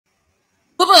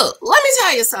look, let me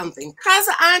tell you something.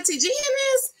 Cousin Auntie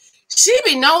Janice, she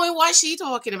be knowing what she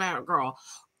talking about, girl.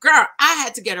 Girl, I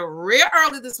had to get her real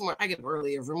early this morning. I get up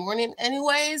early every morning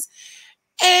anyways.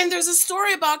 And there's a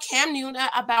story about Cam Newton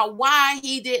about why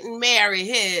he didn't marry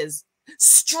his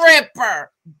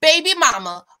stripper baby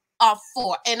mama of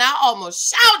 4. And I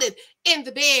almost shouted in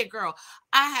the bed, girl.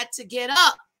 I had to get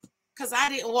up because I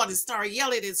didn't want to start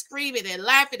yelling and screaming and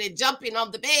laughing and jumping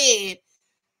on the bed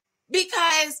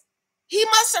because he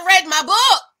must have read my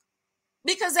book,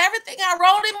 because everything I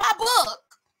wrote in my book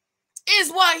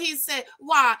is what he said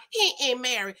why he ain't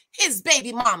married his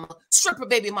baby mama, stripper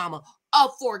baby mama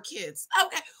of 4 kids.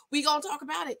 Okay, we gonna talk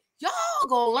about it. Y'all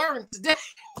gonna learn today.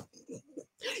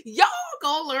 Y'all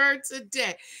gonna learn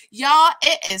today. Y'all,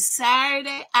 it is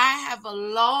Saturday. I have a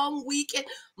long weekend.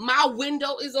 My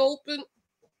window is open.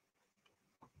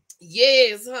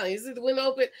 Yes, honey. Is it the window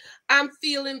open? I'm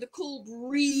feeling the cool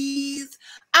breeze.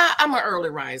 I'm an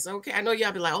early riser, okay? I know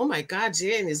y'all be like, oh my God,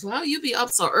 Janice, why you be up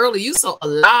so early? You so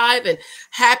alive and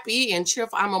happy and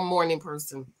cheerful. I'm a morning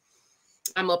person.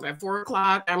 I'm up at 4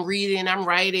 o'clock. I'm reading, I'm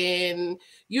writing,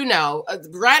 you know,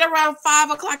 right around 5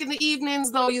 o'clock in the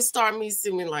evenings, though, you start me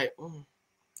seeming like, oh,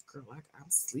 girl, I'm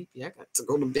sleepy. I got to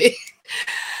go to bed.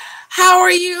 How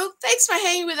are you? Thanks for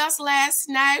hanging with us last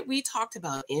night. We talked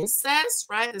about incest,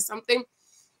 right? It's something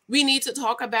we need to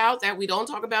talk about that we don't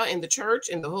talk about in the church,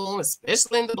 in the home,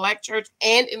 especially in the Black church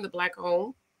and in the Black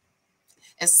home,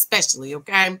 especially,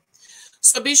 okay?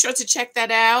 So be sure to check that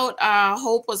out.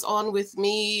 Hope was on with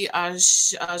me.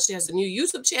 She has a new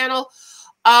YouTube channel,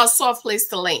 Soft Place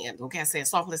to Land. Okay, I said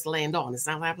soft place to land on. It's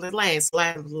not land, it's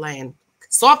land.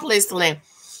 Soft place to land.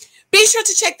 Be sure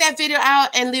to check that video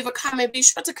out and leave a comment. Be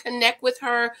sure to connect with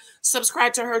her,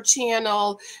 subscribe to her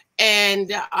channel, and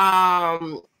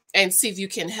see if you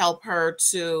can help her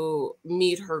to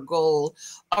meet her goal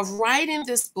of writing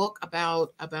this book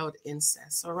about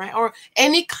incest, all right? Or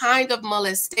any kind of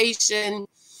molestation,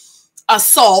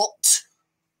 assault,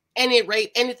 any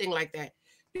rape, anything like that.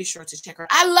 Be sure to check her.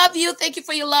 I love you. Thank you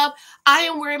for your love. I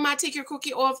am wearing my Take Your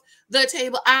Cookie Off the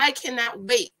Table. I cannot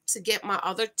wait to get my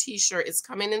other t-shirt. It's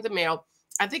coming in the mail.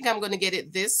 I think I'm going to get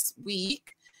it this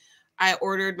week. I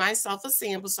ordered myself a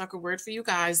sample so I could wear it for you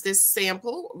guys. This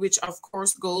sample, which of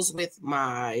course goes with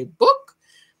my book,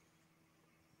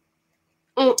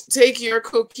 Take Your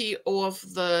Cookie Off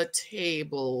the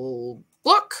Table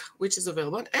book, which is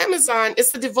available on Amazon.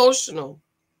 It's a devotional.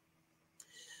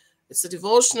 It's a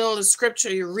devotional, a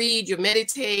scripture you read, you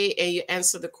meditate, and you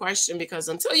answer the question, because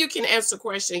until you can answer the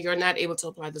question, you're not able to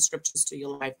apply the scriptures to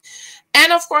your life.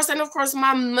 And of course,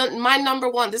 my number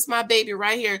one, this is my baby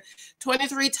right here,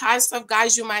 23 types of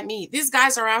guys you might meet. These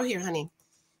guys are out here, honey.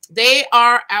 They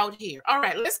are out here. All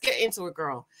right, let's get into it,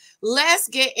 girl. Let's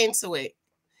get into it.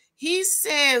 He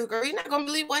says, girl, you're not going to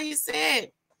believe what he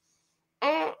said.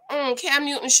 Cam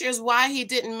Newton shares why he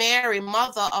didn't marry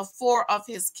mother of 4 of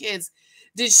his kids.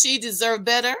 Did she deserve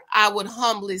better? I would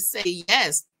humbly say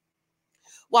yes.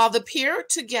 While the pair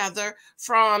together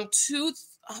from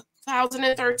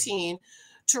 2013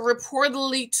 to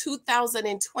reportedly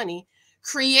 2020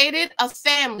 created a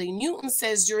family, Newton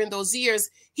says during those years,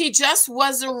 he just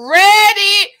wasn't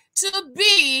ready to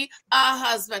be a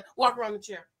husband. Walk around the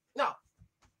chair. No.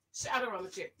 Shout around the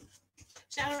chair.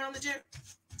 Shout around the chair.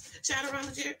 Shout around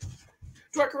the chair.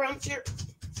 Twerk around the chair.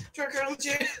 Twerk around the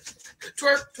chair.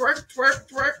 Twerk, twerk, twerk,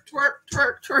 twerk, twerk,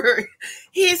 twerk, twerk.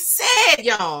 He said,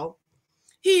 y'all,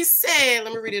 he said,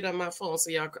 let me read it on my phone so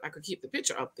I could keep the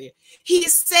picture up there. He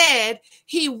said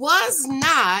he was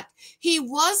not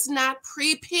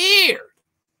prepared.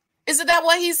 Isn't that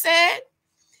what he said?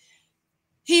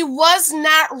 He was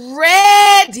not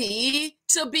ready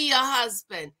to be a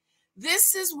husband.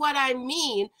 This is what I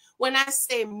mean when I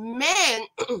say men,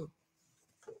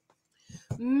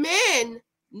 men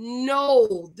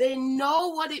know, they know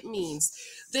what it means.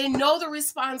 They know the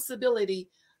responsibility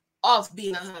of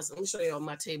being a husband. Let me show you on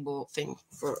my table thing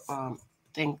for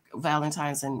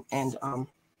Valentine's and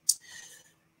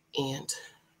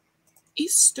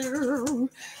Easter.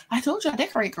 I told you I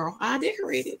decorate, girl. I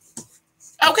decorated.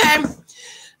 Okay.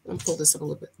 Let me pull this up a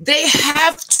little bit. They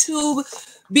have to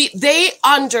be, they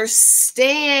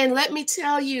understand. Let me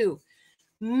tell you,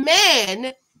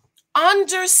 men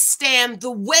understand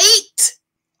the weight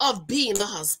of being a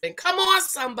husband. Come on,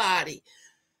 somebody.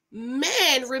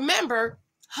 Men, remember,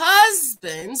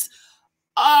 husbands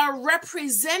are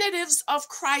representatives of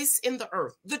Christ in the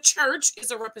earth. The church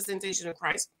is a representation of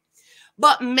Christ.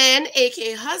 But men,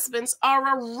 aka husbands,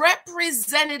 are a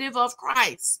representative of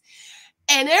Christ.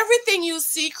 And everything you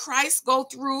see Christ go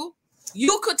through,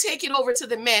 you could take it over to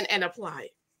the men and apply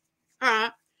it.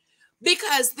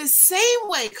 Because the same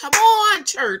way, come on,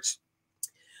 church,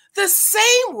 the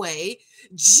same way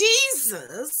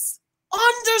Jesus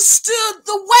understood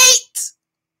the weight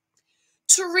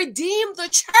to redeem the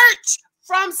church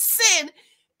from sin,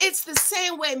 it's the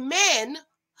same way men,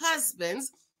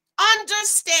 husbands,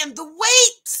 understand the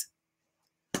weight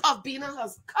of being a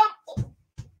husband. Come on.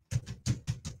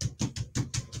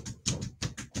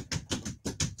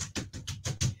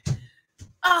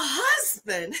 A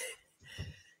husband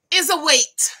is a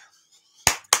weight.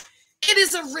 It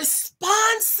is a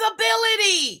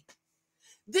responsibility.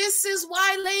 This is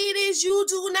why, ladies, you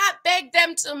do not beg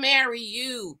them to marry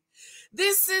you.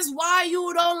 This is why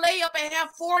you don't lay up and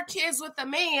have 4 kids with a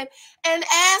man and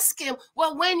ask him,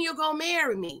 well, when you gonna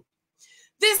marry me?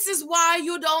 This is why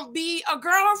you don't be a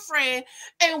girlfriend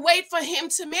and wait for him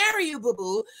to marry you,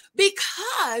 boo-boo,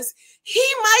 because he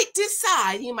might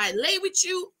decide, he might lay with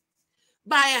you,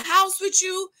 buy a house with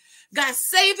you, got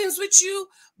savings with you,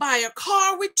 buy a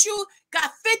car with you,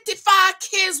 got 55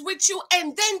 kids with you,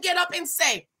 and then get up and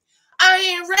say, I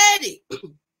ain't ready.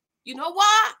 You know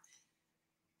why?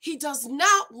 He does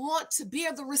not want to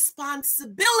bear the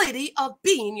responsibility of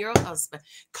being your husband.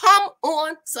 Come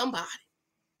on, somebody.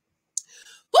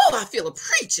 Oh, I feel a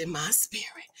preach in my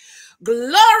spirit.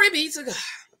 Glory be to God.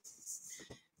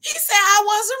 He said, I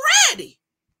wasn't ready.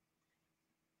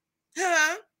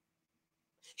 Huh?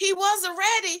 He wasn't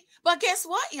ready. But guess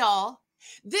what, y'all?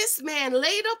 This man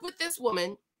laid up with this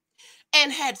woman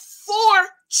and had 4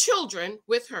 children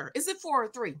with her. Is it 4 or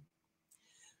 3?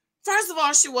 First of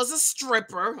all, she was a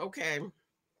stripper, okay?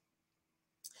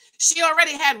 She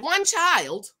already had 1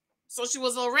 child, so she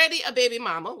was already a baby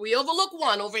mama. We overlook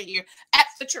 1 over here at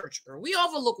the church, girl. We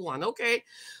overlook 1, okay?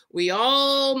 We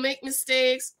all make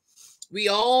mistakes. We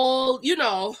all, you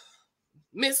know,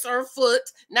 miss our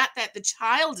foot. Not that the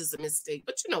child is a mistake,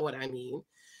 but you know what I mean.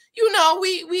 You know,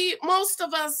 we most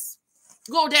of us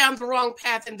go down the wrong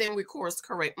path and then we course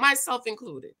correct, myself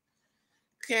included,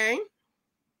 okay?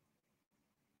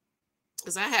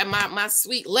 Because I had my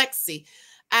sweet Lexi.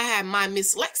 I had my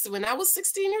Miss Lexi when I was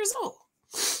 16 years old.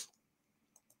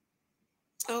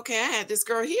 Okay, I had this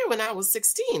girl here when I was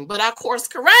 16, but I course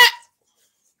correct.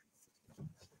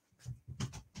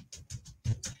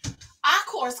 I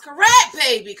course correct,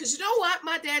 baby. Because you know what?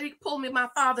 My daddy pulled me, my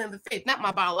father in the faith, not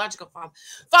my biological father.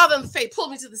 Father in the faith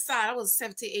pulled me to the side. I was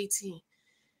 17, 18.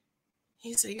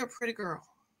 He said, you're a pretty girl.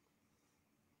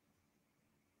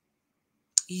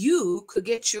 You could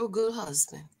get you a good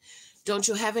husband. Don't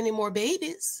you have any more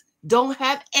babies? Don't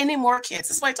have any more kids.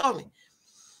 That's what he told me.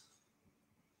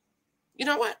 You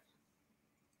know what?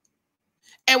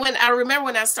 And when I remember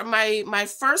when I started, my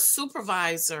first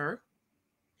supervisor,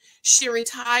 she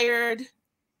retired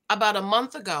about a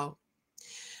month ago.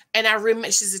 And I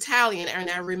remember, she's Italian. And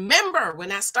I remember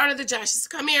when I started the job, she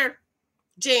said, come here,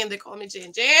 Jan. They call me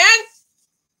Jan. Jan,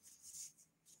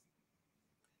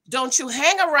 don't you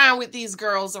hang around with these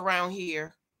girls around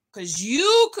here, because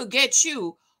you could get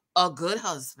you a good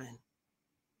husband.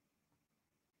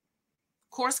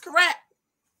 Course correct.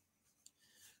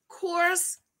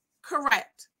 Course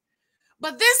correct.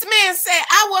 But this man said,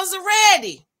 I wasn't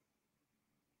ready.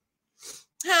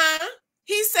 Huh?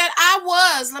 He said, I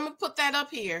was. Let me put that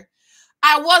up here.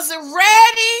 I wasn't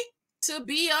ready to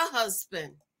be a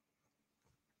husband.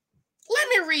 Let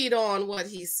me read on what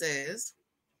he says.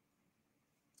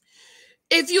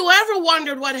 If you ever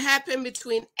wondered what happened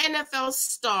between NFL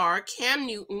star Cam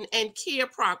Newton and Kia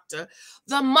Proctor,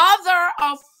 the mother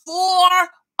of 4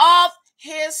 of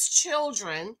his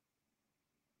children,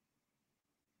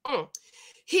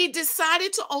 he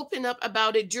decided to open up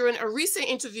about it during a recent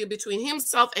interview between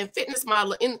himself and fitness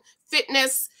model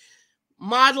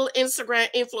Instagram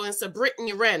influencer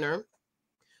Brittany Renner.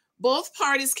 Both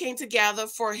parties came together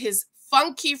for his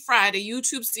Funky Friday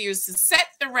YouTube series to set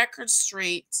the record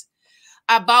straight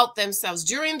about themselves.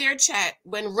 During their chat,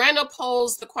 when Renner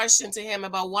posed the question to him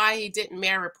about why he didn't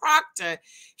marry Proctor,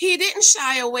 he didn't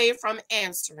shy away from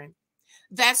answering.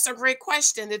 That's a great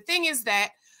question. The thing is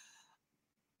that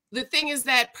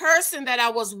person that I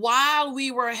was while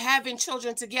we were having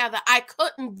children together, I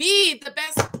couldn't be the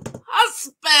best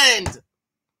husband.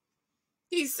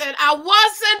 He said, I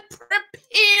wasn't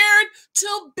prepared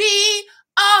to be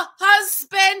a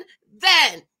husband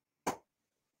then.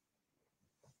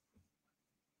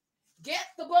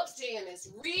 Get the book, Janice.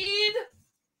 Read.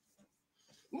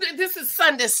 This is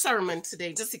Sunday sermon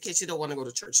today, just in case you don't want to go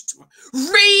to church tomorrow.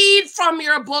 Read from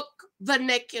your book, The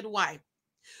Naked Wife.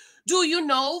 Do you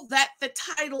know that the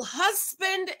title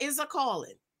husband is a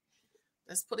calling?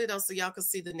 Let's put it up so y'all can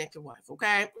see The Naked Wife,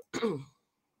 okay?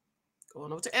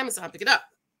 Going over to Amazon, pick it up.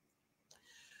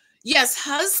 Yes,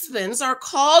 husbands are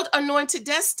called, anointed,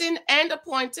 destined, and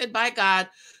appointed by God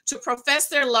to profess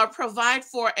their love, provide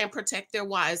for, and protect their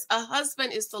wives. A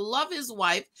husband is to love his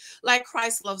wife like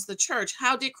Christ loves the church.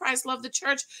 How did Christ love the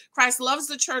church? Christ loves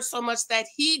the church so much that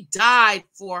he died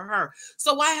for her.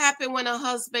 So what happened when a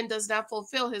husband does not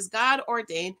fulfill his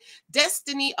God-ordained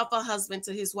destiny of a husband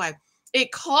to his wife?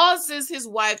 It causes his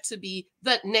wife to be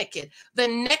the naked. The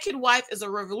Naked Wife is a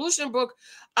revolution book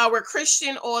where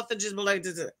Christian author just like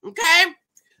this. Okay?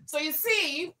 So you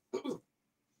see,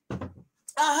 a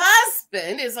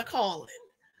husband is a calling.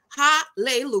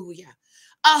 Hallelujah.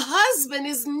 A husband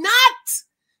is not,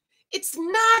 it's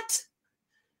not,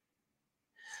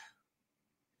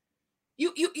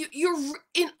 you're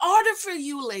in order for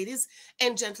you, ladies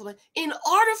and gentlemen, in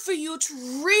order for you to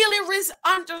really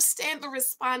understand the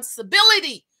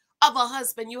responsibility of a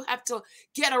husband, you have to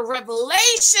get a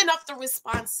revelation of the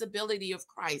responsibility of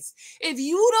Christ. If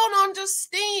you don't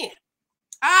understand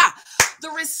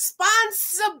the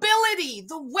responsibility,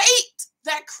 the weight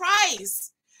that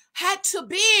Christ had to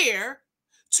bear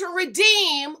to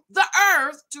redeem the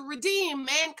earth, to redeem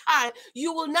mankind,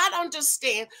 you will not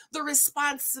understand the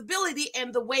responsibility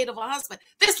and the weight of a husband.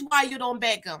 This is why you don't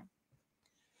beg them.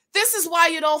 This is why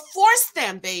you don't force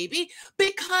them, baby,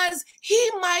 because he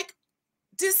might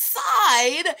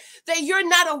decide that you're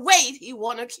not a weight he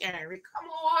want to carry. Come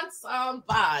on,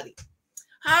 somebody.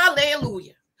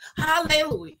 Hallelujah.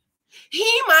 Hallelujah.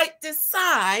 He might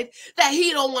decide that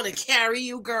he don't want to carry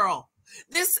you, girl.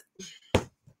 This...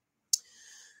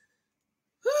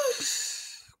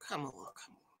 Come on,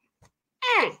 come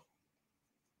on.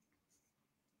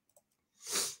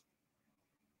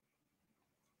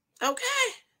 Okay.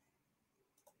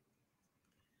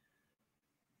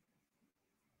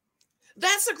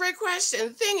 That's a great question.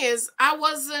 The thing is, I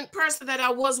wasn't person that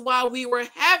I was while we were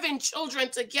having children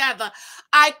together.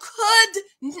 I could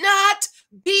not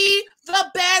be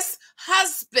the best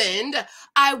husband.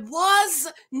 I was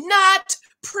not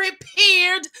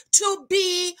prepared to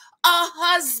be a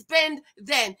husband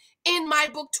then. In my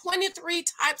book, 23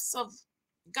 Types of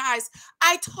Guys,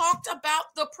 I talked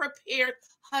about the prepared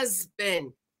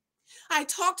husband. I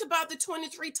talked about the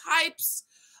 23 types,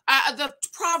 the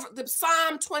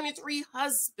Psalm 23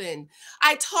 husband.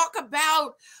 I talk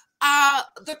about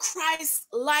the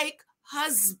Christ-like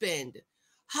husband.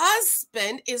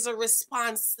 Husband is a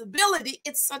responsibility.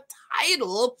 It's a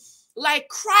title. Like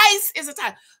Christ is a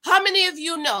title. How many of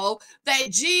you know that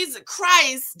Jesus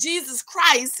Christ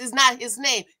is not his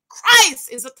name? Christ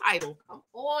is a title. Come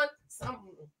on,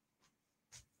 someone.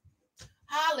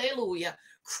 Hallelujah.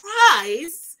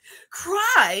 Christ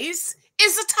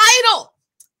is a title.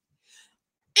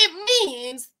 It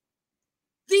means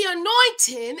the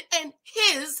anointing and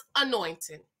his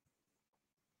anointing.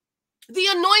 The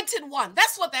anointed one.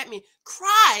 That's what that means.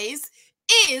 Christ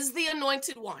is the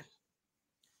anointed one.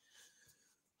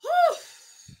 Whew.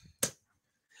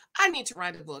 I need to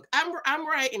write a book. I'm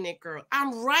writing it, girl.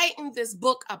 I'm writing this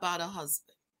book about a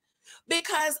husband.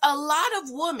 Because a lot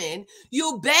of women,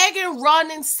 you beg and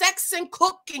run and sex and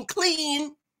cook and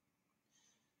clean,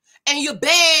 and you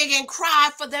beg and cry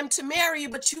for them to marry you,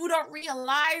 but you don't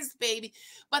realize, baby,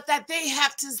 but that they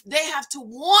have to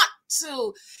want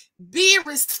to be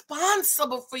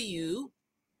responsible for you,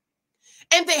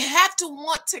 and they have to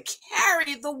want to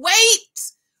carry the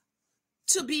weight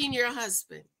to being your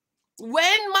husband.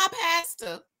 When my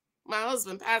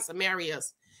husband, Pastor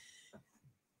Marius,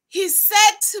 he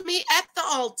said to me at the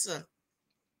altar,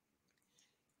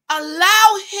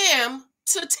 allow him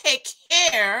to take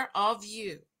care of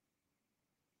you.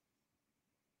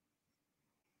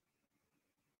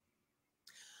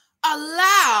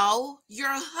 Allow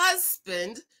your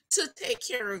husband to take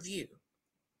care of you.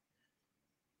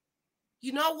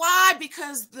 You know why?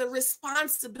 Because the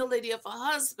responsibility of a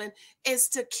husband is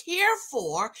to care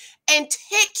for and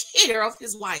take care of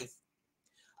his wife.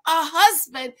 A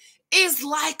husband is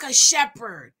like a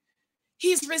shepherd.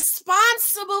 He's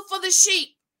responsible for the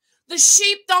sheep. The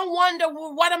sheep don't wonder,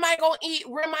 well, what am I going to eat?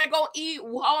 Where am I going to eat?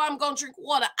 How I'm going to drink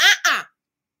water?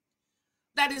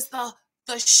 That is the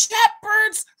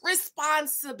shepherd's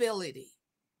responsibility.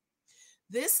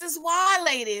 This is why,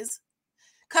 ladies,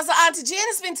 because Auntie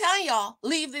Janice been telling y'all,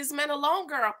 leave these men alone,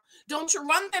 girl. Don't you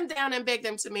run them down and beg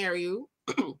them to marry you.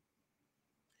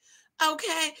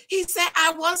 Okay, he said,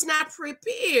 I was not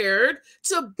prepared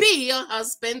to be a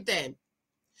husband then.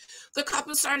 The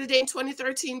couple started dating in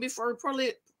 2013 before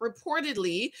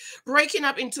reportedly breaking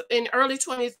up in early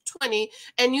 2020.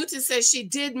 And Newton says she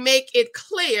did make it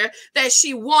clear that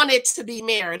she wanted to be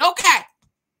married. Okay,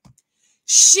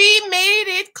 she made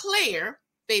it clear,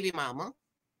 baby mama,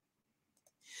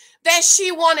 that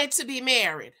she wanted to be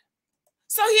married.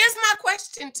 So here's my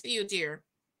question to you, dear.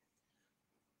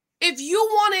 If you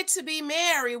wanted to be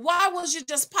married, why was you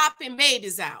just popping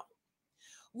babies out?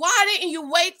 Why didn't you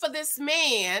wait for this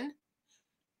man?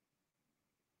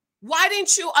 Why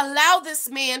didn't you allow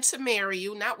this man to marry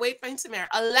you? Not wait for him to marry.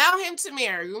 Allow him to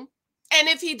marry you. And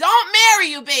if he don't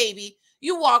marry you, baby,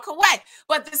 you walk away.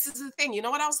 But this is the thing. You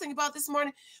know what I was thinking about this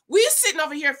morning? We're sitting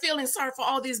over here feeling sorry for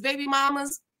all these baby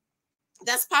mamas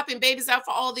that's popping babies out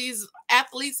for all these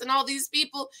athletes and all these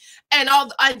people. And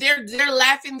they're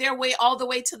laughing their way all the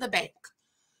way to the bank.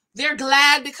 They're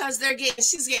glad because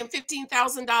she's getting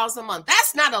 $15,000 a month.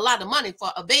 That's not a lot of money for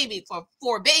a baby, for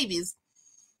 4 babies.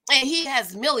 And he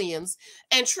has millions.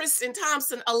 And Tristan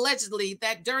Thompson, allegedly,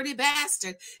 that dirty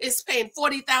bastard, is paying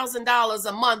 $40,000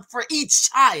 a month for each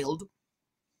child.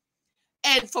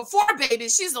 And for 4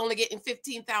 babies, she's only getting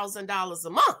 $15,000 a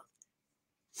month.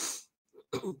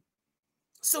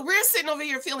 So we're sitting over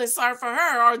here feeling sorry for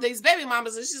her or these baby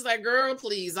mamas. And she's like, girl,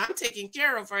 please, I'm taking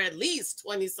care of her at least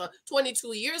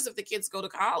 22 years if the kids go to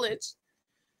college.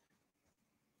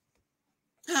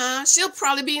 She'll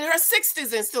probably be in her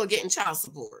 60s and still getting child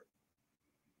support.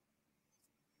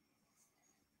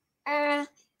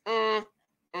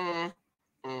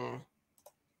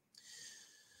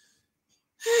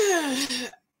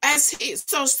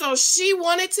 So she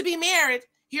wanted to be married.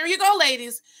 Here you go,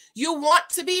 ladies. You want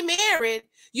to be married.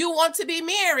 You want to be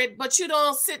married, but you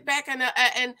don't sit back and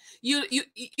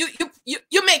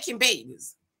you're making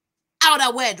babies out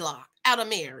of wedlock, out of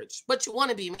marriage, but you want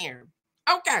to be married.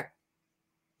 Okay.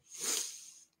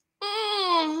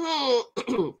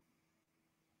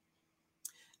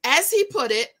 As he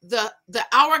put it, the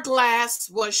hourglass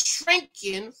was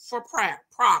shrinking for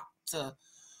Proctor.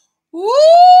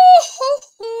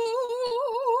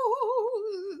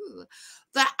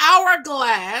 The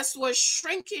hourglass was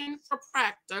shrinking for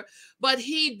Proctor, but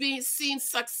he'd been seen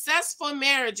successful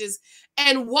marriages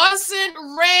and wasn't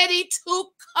ready to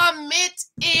commit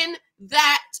in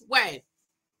that way.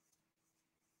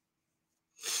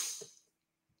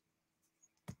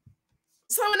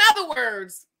 So in other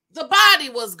words, the body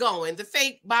was going, the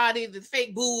fake body, the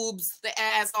fake boobs, the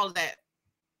ass, all of that.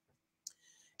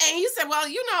 And he said, well,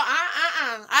 you know,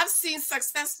 I've seen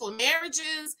successful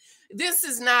marriages. This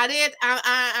is not it.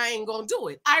 I ain't going to do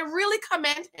it. I really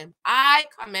commend him. I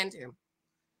commend him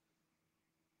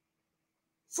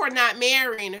for not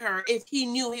marrying her if he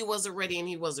knew he wasn't ready and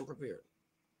he wasn't prepared.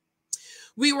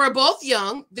 We were both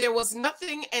young. There was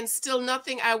nothing and still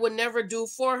nothing I would never do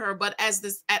for her. But at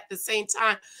the same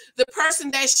time, the person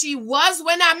that she was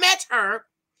when I met her,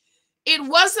 it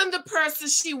wasn't the person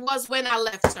she was when I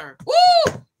left her.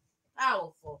 Woo!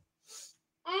 Powerful.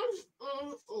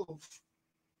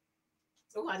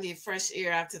 Oh, I need fresh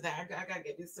air after that. I gotta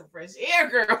get me some fresh air,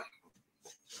 girl.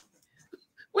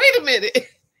 Wait a minute.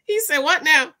 He said, what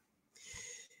now?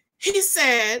 He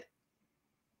said,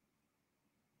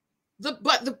 the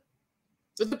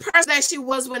person that she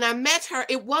was when I met her,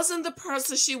 it wasn't the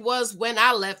person she was when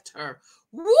I left her.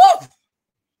 Whoop!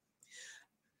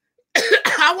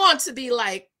 I want to be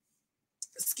like,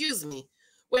 excuse me,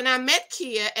 when I met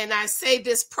Kia and I say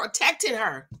this, protecting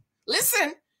her.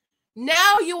 Listen,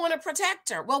 now you want to protect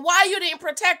her. Well, why you didn't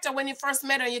protect her when you first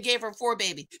met her and you gave her 4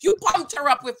 babies? You pumped her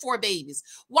up with 4 babies.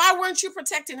 Why weren't you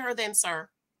protecting her then, sir?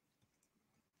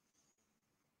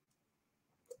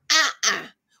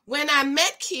 When I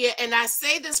met Kia and I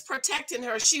say this, protecting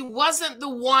her, she wasn't the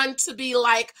one to be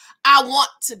like, I want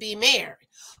to be married.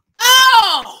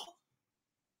 Oh!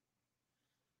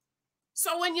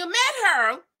 So when you met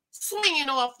her swinging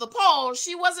off the pole,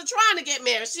 she wasn't trying to get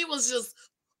married. She was just...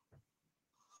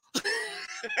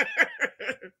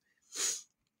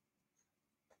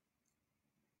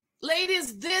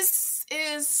 Ladies, this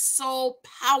is so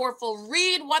powerful.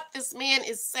 Read what this man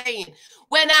is saying.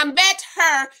 When I met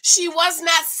her, she was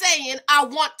not saying, I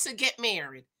want to get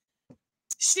married.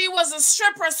 She was a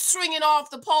stripper swinging off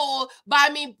the pole, buy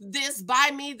me this, buy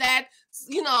me that,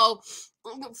 you know,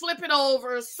 flipping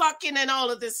over, sucking and all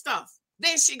of this stuff.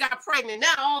 Then she got pregnant.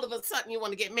 Now all of a sudden you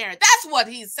want to get married. That's what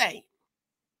he's saying.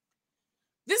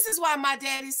 This is why my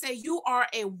daddy say you are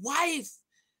a wife.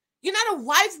 You're not a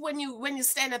wife when you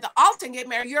stand at the altar and get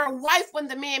married. You're a wife when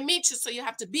the man meets you. So you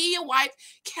have to be a wife,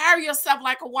 carry yourself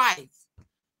like a wife.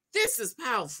 This is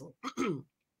powerful.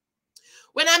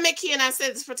 When I met Kia and I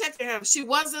said this, protecting her, she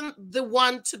wasn't the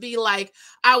one to be like,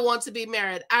 I want to be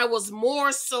married. I was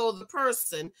more so the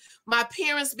person. My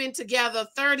parents been together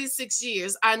 36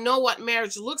 years. I know what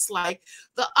marriage looks like,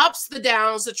 the ups, the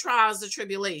downs, the trials, the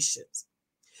tribulations.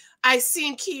 I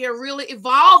seen Kia really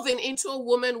evolving into a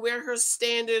woman where her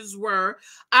standards were,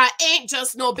 I ain't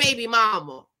just no baby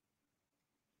mama.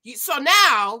 So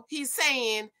now he's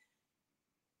saying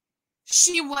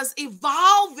she was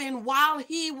evolving while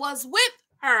he was with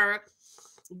her.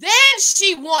 Then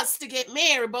she wants to get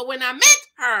married. But when I met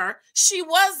her, she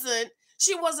wasn't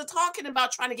talking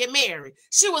about trying to get married.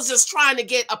 She was just trying to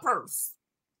get a purse.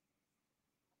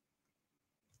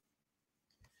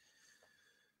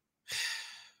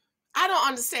 I don't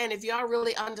understand if y'all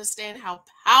really understand how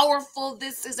powerful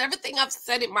this is. Everything I've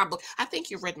said in my book. I think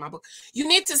you read my book. You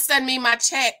need to send me my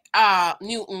check,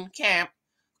 Newton Camp.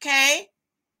 Okay?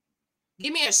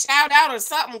 Give me a shout out or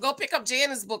something. Go pick up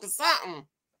Janice's book or something.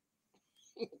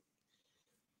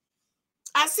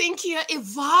 I think here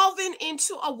evolving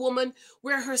into a woman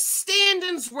where her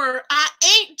standards were, I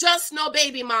ain't just no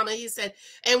baby mama, he said.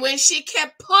 And when she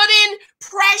kept putting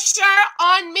pressure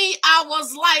on me, I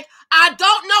was like, I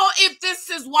don't know if this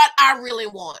is what I really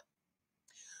want.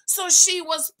 So she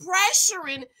was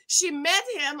pressuring. She met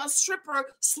him, a stripper,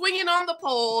 swinging on the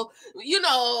pole, you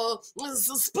know,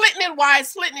 splitting it wide,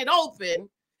 splitting it open.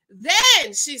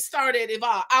 Then she started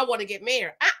evolve. I want to get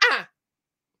married.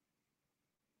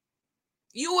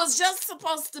 You was just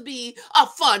supposed to be a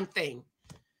fun thing.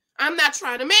 I'm not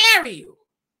trying to marry you.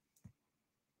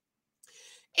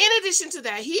 In addition to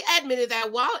that, he admitted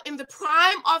that while in the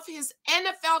prime of his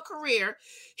NFL career,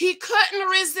 he couldn't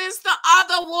resist the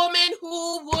other woman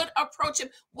who would approach him.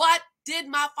 What did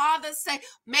my father say?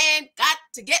 Man, got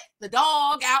to get the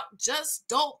dog out. Just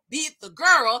don't beat the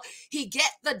girl. He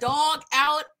get the dog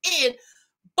out in.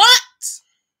 But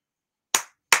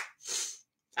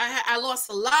I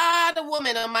lost a lot of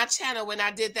women on my channel when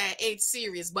I did that 8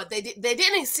 series, but they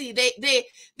didn't see, they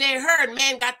heard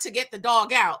man got to get the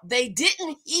dog out. They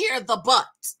didn't hear the but.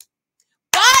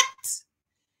 But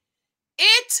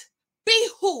it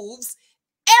behooves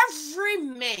every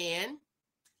man,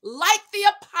 like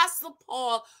the Apostle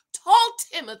Paul told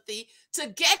Timothy, to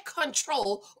get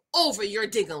control over your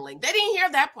dingling. They didn't hear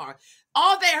that part.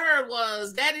 All they heard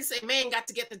was daddy say man got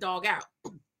to get the dog out.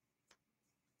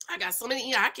 I got so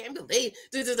many, I can't believe.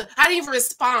 I didn't even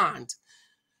respond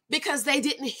because they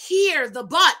didn't hear the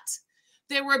but.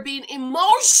 They were being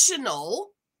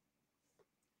emotional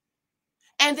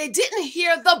and they didn't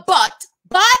hear the but.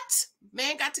 But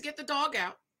man got to get the dog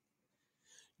out.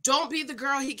 Don't be the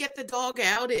girl he get the dog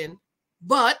out in.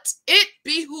 But it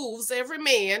behooves every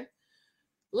man,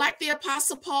 like the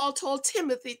Apostle Paul told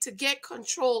Timothy, to get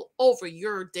control over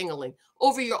your dingling,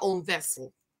 over your own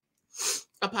vessel.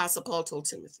 Apostle Paul told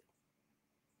Timothy.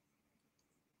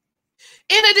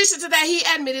 In addition to that, he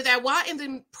admitted that while in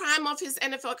the prime of his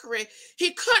NFL career,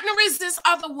 he couldn't resist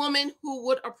other women who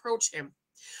would approach him.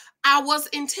 I was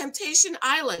in Temptation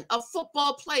Island, a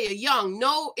football player, young.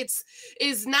 No,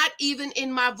 is not even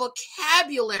in my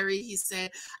vocabulary, he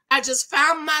said. I just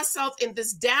found myself in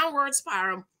this downward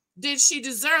spiral. Did she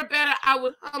deserve better? I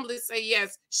would humbly say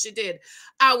yes, she did.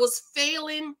 I was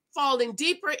falling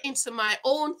deeper into my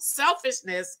own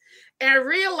selfishness and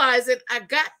realizing I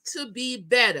got to be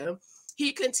better.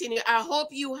 He continued, I hope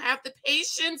you have the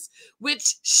patience,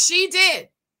 which she did.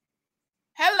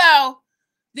 Hello.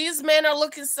 These men are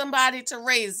looking somebody to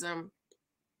raise them.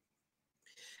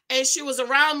 And she was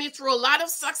around me through a lot of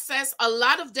success, a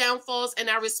lot of downfalls, and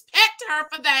I respect her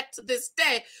for that to this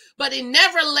day, but it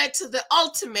never led to the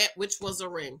ultimate, which was a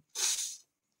ring.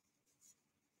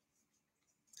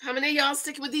 How many of y'all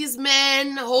sticking with these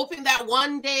men, hoping that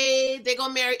one day they're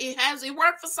going to marry? It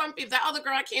worked for some people. That other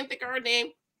girl, I can't think of her name.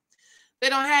 They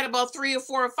don't had about 3 or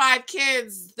 4 or 5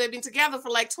 kids. They've been together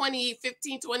for like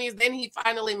 15, 20 years. Then he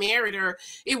finally married her.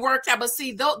 It worked out. But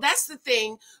see, that's the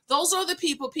thing. Those are the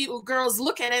people girls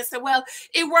look at it and say, well,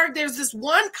 it worked. There's this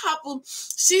one couple.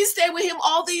 She stayed with him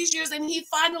all these years and he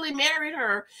finally married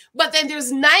her. But then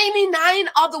there's 99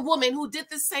 other women who did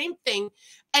the same thing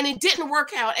and it didn't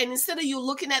work out. And instead of you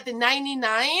looking at the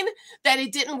 99 that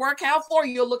it didn't work out for,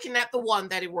 you're looking at the one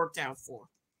that it worked out for.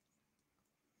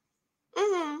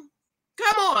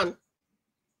 Come on.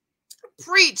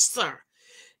 Preach, sir.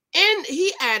 And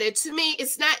he added, to me,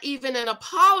 it's not even an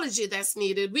apology that's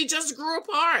needed. We just grew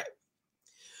apart.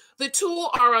 The two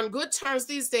are on good terms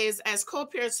these days as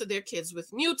co-parents to their kids,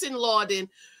 with Newton lauding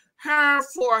her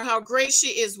for how great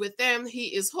she is with them.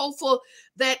 He is hopeful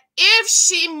that if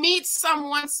she meets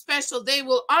someone special, they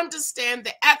will understand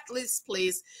the athlete's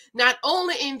place, not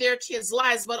only in their kids'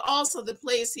 lives, but also the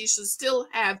place he should still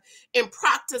have in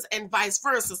practice and vice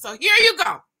versa. So here you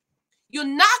go. You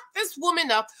knock this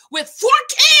woman up with 4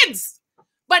 kids,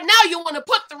 but now you want to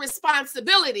put the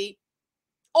responsibility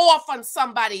off on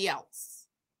somebody else.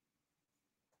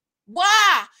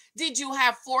 Why did you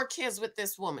have 4 kids with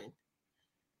this woman?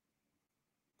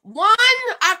 One,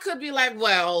 I could be like,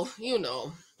 well, you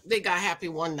know, they got happy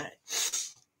one night.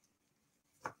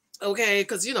 Okay,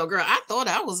 because girl, I thought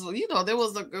I was, there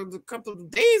was a couple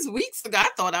of days, weeks ago, I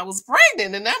thought I was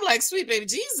pregnant, and I'm like, sweet baby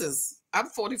Jesus, I'm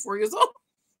 44 years old.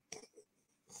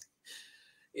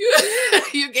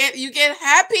 You get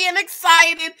happy and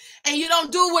excited, and you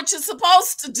don't do what you're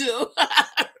supposed to do.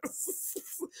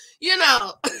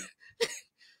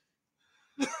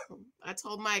 I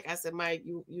told Mike, I said, Mike,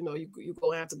 you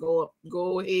gonna have to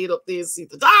go ahead up there and see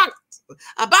the doctor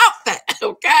about that,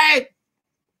 okay?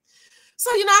 So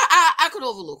I could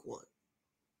overlook one.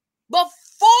 Before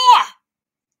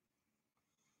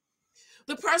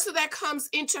the person that comes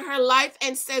into her life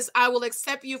and says, I will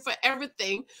accept you for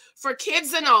everything, for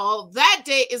kids and all, that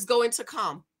day is going to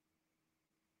come.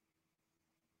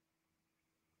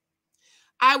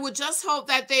 I would just hope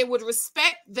that they would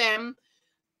respect them,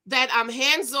 that I'm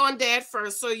hands-on dad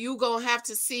first, so you gonna have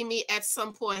to see me at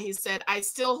some point. He said, I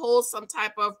still hold some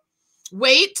type of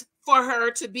weight for her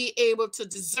to be able to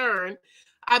discern.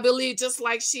 I believe just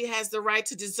like she has the right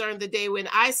to discern the day when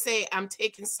I say I'm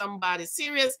taking somebody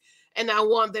serious and I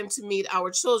want them to meet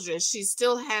our children. She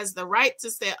still has the right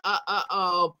to say,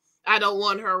 I don't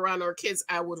want her around our kids.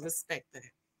 I would respect that.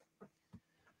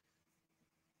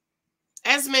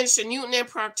 As mentioned, Newton and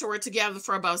Proctor were together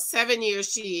for about 7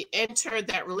 years. She entered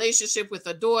that relationship with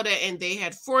a daughter, and they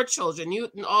had 4 children.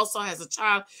 Newton also has a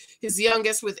child, his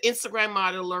youngest, with Instagram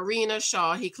model Lorena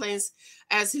Shaw. He claims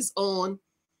as his own.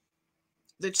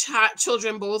 The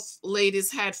children both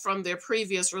ladies had from their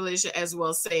previous relationship as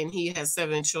well, saying he has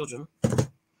 7 children.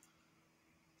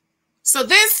 So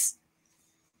this,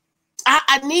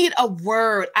 I need a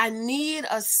word. I need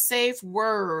a safe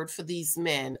word for these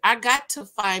men. I got to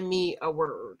find me a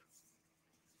word.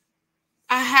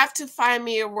 I have to find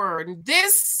me a word.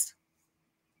 This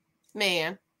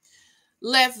man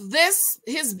left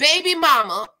his baby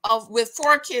mama with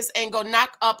 4 kids and go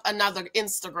knock up another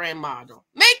Instagram model.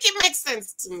 Make it make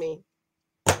sense to me.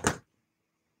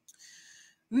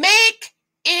 Make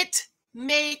it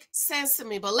make sense to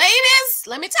me. But ladies,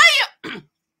 let me tell you,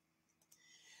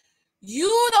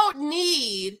 you don't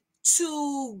need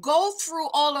to go through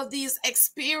all of these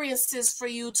experiences for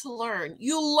you to learn.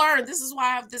 You learn. This is why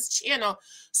I have this channel,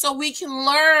 so we can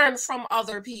learn from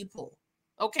other people.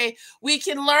 Okay, we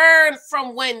can learn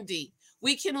from Wendy.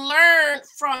 We can learn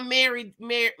from Mary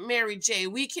J.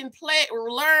 We can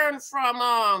learn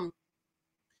from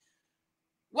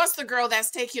what's the girl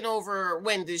that's taking over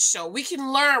Wendy's show? We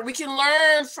can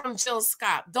learn from Jill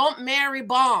Scott. Don't marry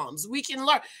bombs. We can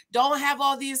learn. Don't have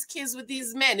all these kids with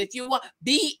these men. If you want,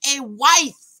 be a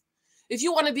wife. If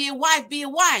you want to be a wife, be a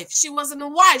wife. She wasn't a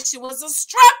wife. She was a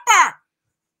stripper.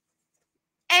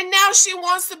 And now she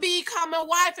wants to become a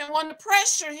wife and want to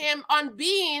pressure him on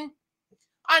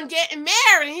getting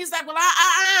married. And he's like, well,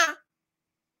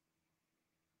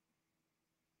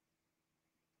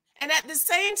 And at the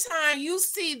same time, you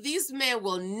see these men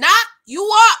will knock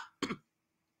you up 4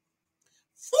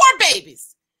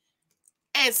 babies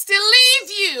and still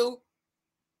leave you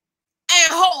and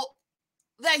hope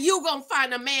that you're going to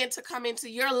find a man to come into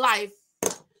your life,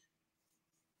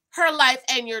 her life,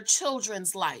 and your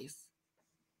children's life.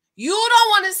 You don't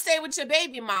want to stay with your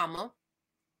baby mama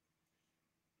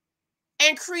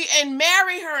and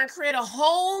marry her and create a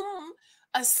home,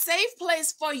 a safe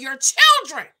place for your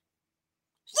children.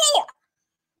 4.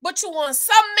 But you want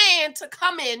some man to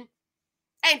come in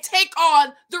and take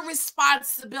on the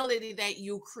responsibility that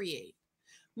you create.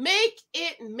 Make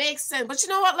it make sense. But you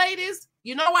know what, ladies?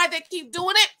 You know why they keep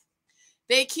doing it?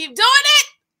 They keep doing it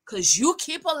because you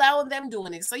keep allowing them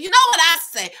doing it. So you know what I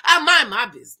say? I mind my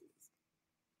business.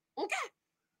 Okay.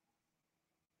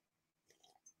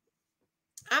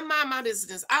 I mind my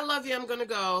business. I love you. I'm going to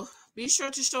go. Be sure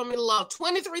to show me love.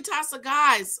 23 Types of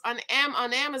Guys on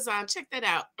Amazon. Check that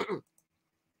out.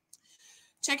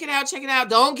 Check it out. Check it out.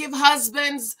 Don't give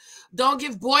boyfriends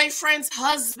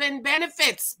husband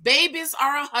benefits. Babies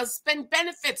are a husband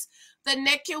benefits. The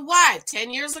Naked Wife, 10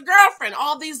 Years a Girlfriend,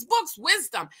 all these books,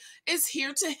 wisdom is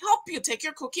here to help you. Take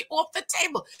your cookie off the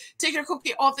table. Take your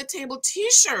cookie off the table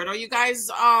t-shirt. Are you guys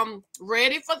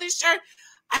ready for this shirt?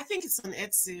 I think it's on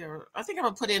Etsy, or I think I'm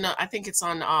gonna put in. I think it's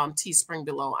on Teespring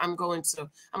below. I'm gonna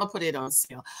put it on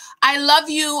sale. I love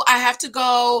you. I have to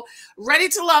go. Ready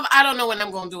to Love. I don't know when I'm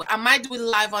gonna do it. I might do it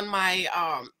live on my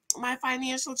my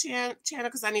financial channel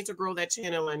because I need to grow that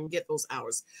channel and get those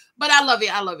hours. But I love you.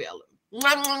 I love you. I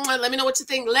love you. Let me know what you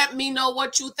think. Let me know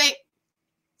what you think.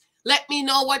 Let me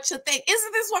know what you think.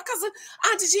 Isn't this what cousin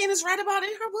Auntie Janice write about in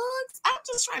her books? I'm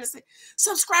just trying to say,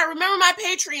 subscribe. Remember my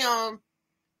Patreon.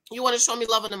 You want to show me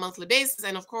love on a monthly basis.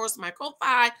 And, of course, my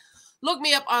Ko-Fi. Look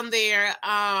me up on there.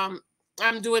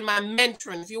 I'm doing my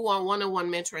mentoring. If you want one-on-one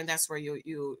mentoring, that's where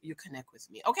you connect with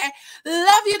me. Okay.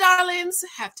 Love you, darlings.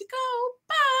 Have to go.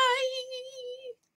 Bye.